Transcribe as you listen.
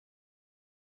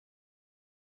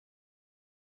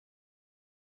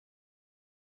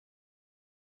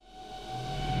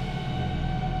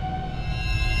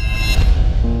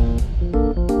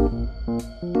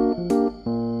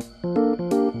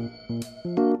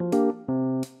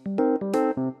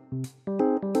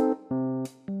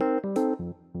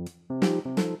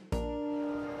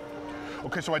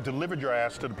Okay, so I delivered your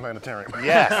ass to the planetarium.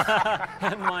 Yes.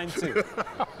 And mine too.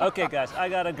 Okay, guys, I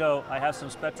gotta go. I have some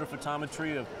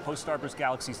spectrophotometry of post-starburst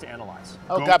galaxies to analyze.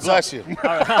 Oh, God bless you.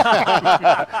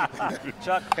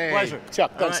 Chuck, Hey, pleasure.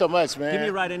 Chuck, thanks so much, man. Give me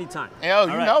a ride anytime. Oh,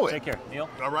 you know it. Take care, Neil.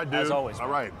 All right, dude. As always. All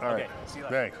right, all right. Okay, see you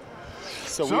later. Thanks.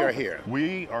 So we are here.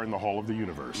 We are in the Hall of the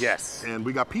Universe. Yes. And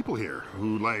we got people here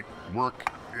who like work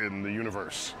in the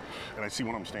universe. And I see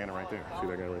one of them standing right there. See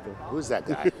that guy right there? Who's that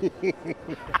guy?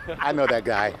 I know that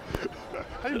guy.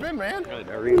 How you been, man? Good,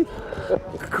 how are you?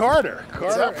 Carter.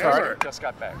 What's up, Carter? Just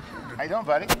got back. How you doing,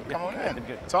 buddy? Come on in.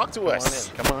 Good. Talk to us.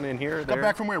 Come on in here. Got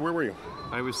back from where? Where were you?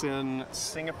 I was in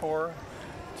Singapore,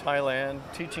 Thailand,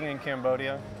 teaching in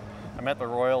Cambodia. I met the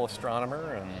royal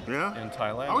astronomer in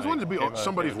Thailand. I always wanted to be gave a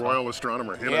somebody's royal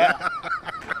astronomer. You know? Yeah.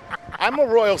 I'm a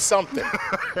royal something,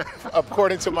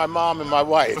 according to my mom and my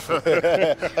wife.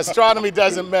 Astronomy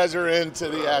doesn't measure into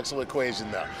the actual equation,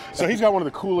 though. So he's got one of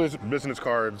the coolest business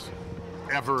cards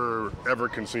ever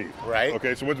conceived. Right.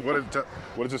 Okay, so what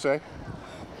does it say?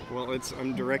 Well,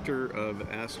 I'm Director of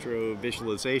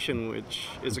Astrovisualization, which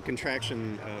is a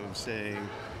contraction of saying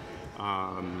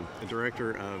the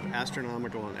Director of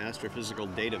Astronomical and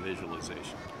Astrophysical Data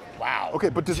Visualization. Wow. Okay,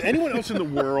 but does anyone else in the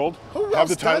world Who have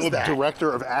the else title does of that?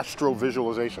 Director of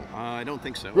Astrovisualization? I don't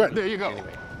think so. Right, there you go.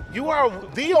 Anyway, You are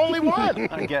the only one.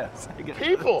 I guess.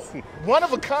 People, one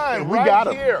of a kind, We right got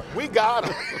him. here. We got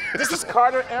him. This is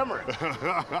Carter Emmart.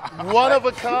 One of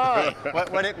a kind.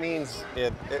 What it means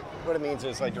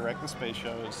is I direct the space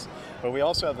shows, but we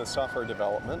also have the software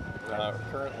development,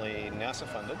 currently NASA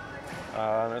funded.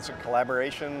 It's a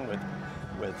collaboration with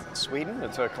Sweden.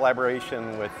 It's a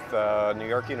collaboration with New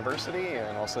York University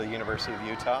and also the University of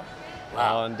Utah.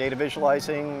 Wow. On data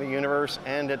visualizing the universe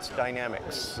and its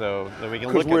dynamics, so that we can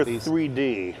Because look we're at these.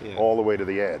 3D all the way to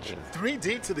the edge.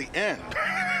 3D to the end.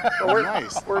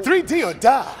 Nice. 3D or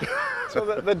die. So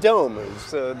the dome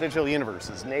is digital universe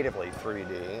is natively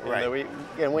 3D, Right.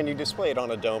 and when you display it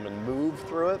on a dome and move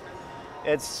through it,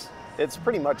 it's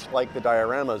pretty much like the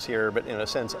dioramas here, but in a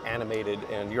sense animated,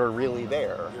 and you're really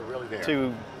there. You're really there.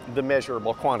 To the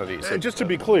measurable quantities. And just to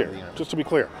be clear,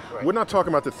 Right. we're not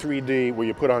talking about the 3D where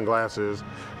you put on glasses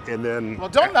and then. Well,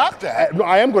 don't knock that. No,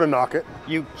 I am going to knock it.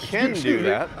 You can Excuse do me.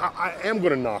 that. I am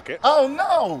going to knock it. Oh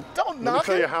no! Don't Let me knock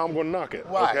tell you it. how I'm going to knock it.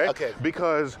 Why? Okay? Okay.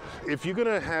 Because if you're going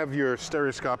to have your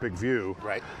stereoscopic view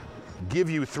Right. give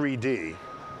you 3D,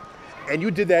 and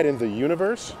you did that in the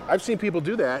universe, I've seen people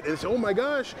do that, and it's, oh my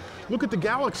gosh, look at the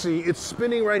galaxy, it's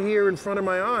spinning right here in front of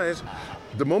my eyes.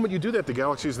 The moment you do that, the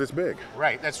galaxy is this big.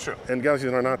 Right. That's true. And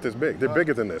galaxies are not this big. They're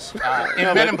bigger than this. In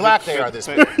Men in Black, they are this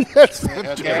big. Yes.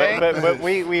 Okay. But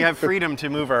we have freedom to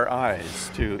move our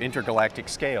eyes to intergalactic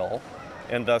scale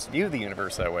and thus view the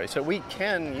universe that way. So we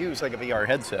can use like a VR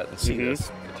headset and see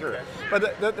this material.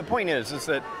 But the point is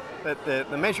that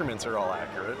the measurements are all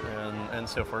accurate and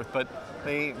so forth, but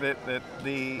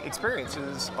the experience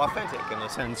is authentic in the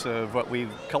sense of what we've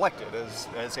collected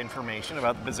as information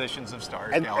about the positions of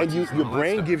stars, And galaxies, your all that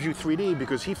brain stuff. gives you 3D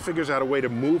because he figures out a way to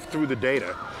move through the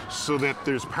data so that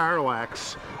there's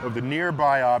parallax of the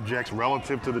nearby objects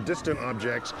relative to the distant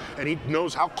objects, and he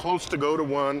knows how close to go to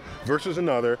one versus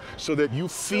another so that you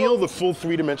feel the full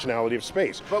three-dimensionality of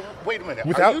space. But wait a minute.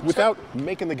 Are you Without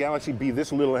making the galaxy be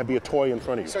this little and be a toy in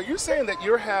front of you. So you're saying that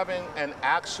you're having an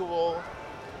actual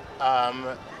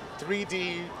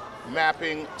 3D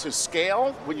mapping to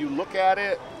scale when you look at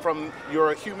it from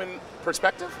your human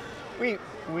perspective?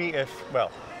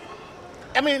 Well,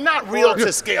 I mean, not real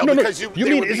to scale because you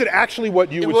mean, is it actually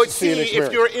what you would see in if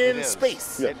experience? you're in It is.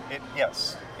 space? Yeah.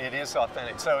 Yes, it is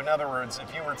authentic. So in other words,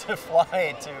 if you were to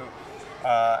fly to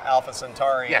Alpha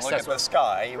Centauri Yes, and look that's at the what-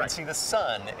 sky, you right. would see the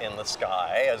sun in the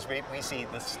sky as we see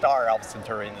the star Alpha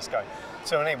Centauri in the sky.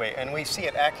 So anyway, and we see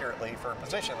it accurately for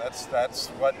position. That's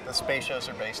what the space shows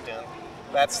are based in.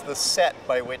 That's the set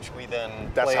by which we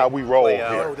then That's how we roll play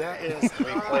out, here. Oh, that is we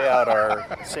play out our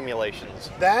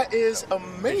simulations. that is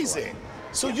amazing.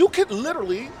 So you could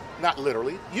literally, not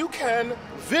literally, you can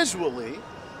visually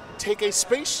take a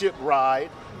spaceship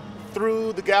ride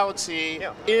through the galaxy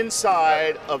Yeah.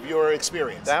 inside of your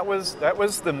experience. That was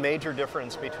the major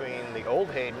difference between the old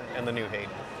Hayden and the new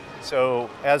Hayden. So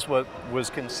as what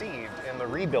was conceived in the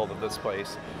rebuild of this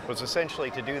place was essentially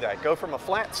to do that. Go from a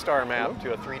flat star map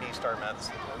to a 3D star map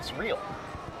that's real.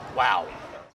 Wow.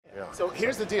 Yeah. So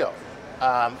here's the deal.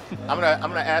 I'm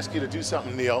gonna ask you to do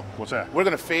something, Neil. What's that? We're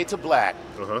gonna fade to black,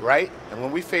 right? And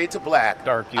when we fade to black,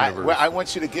 Dark universe. I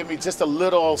want you to give me just a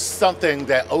little something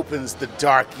that opens the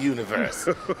dark universe.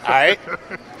 All right?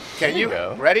 Can you?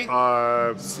 go. Ready?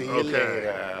 See you okay.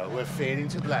 later. We're fading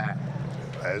to black.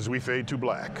 As we fade to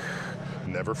black,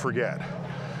 never forget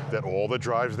that all that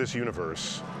drives this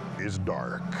universe is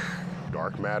dark.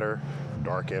 Dark matter,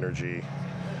 dark energy,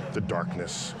 the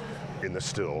darkness in the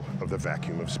still of the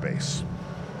vacuum of space.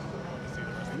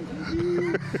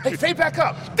 Hey, fade back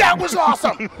up. That was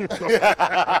awesome.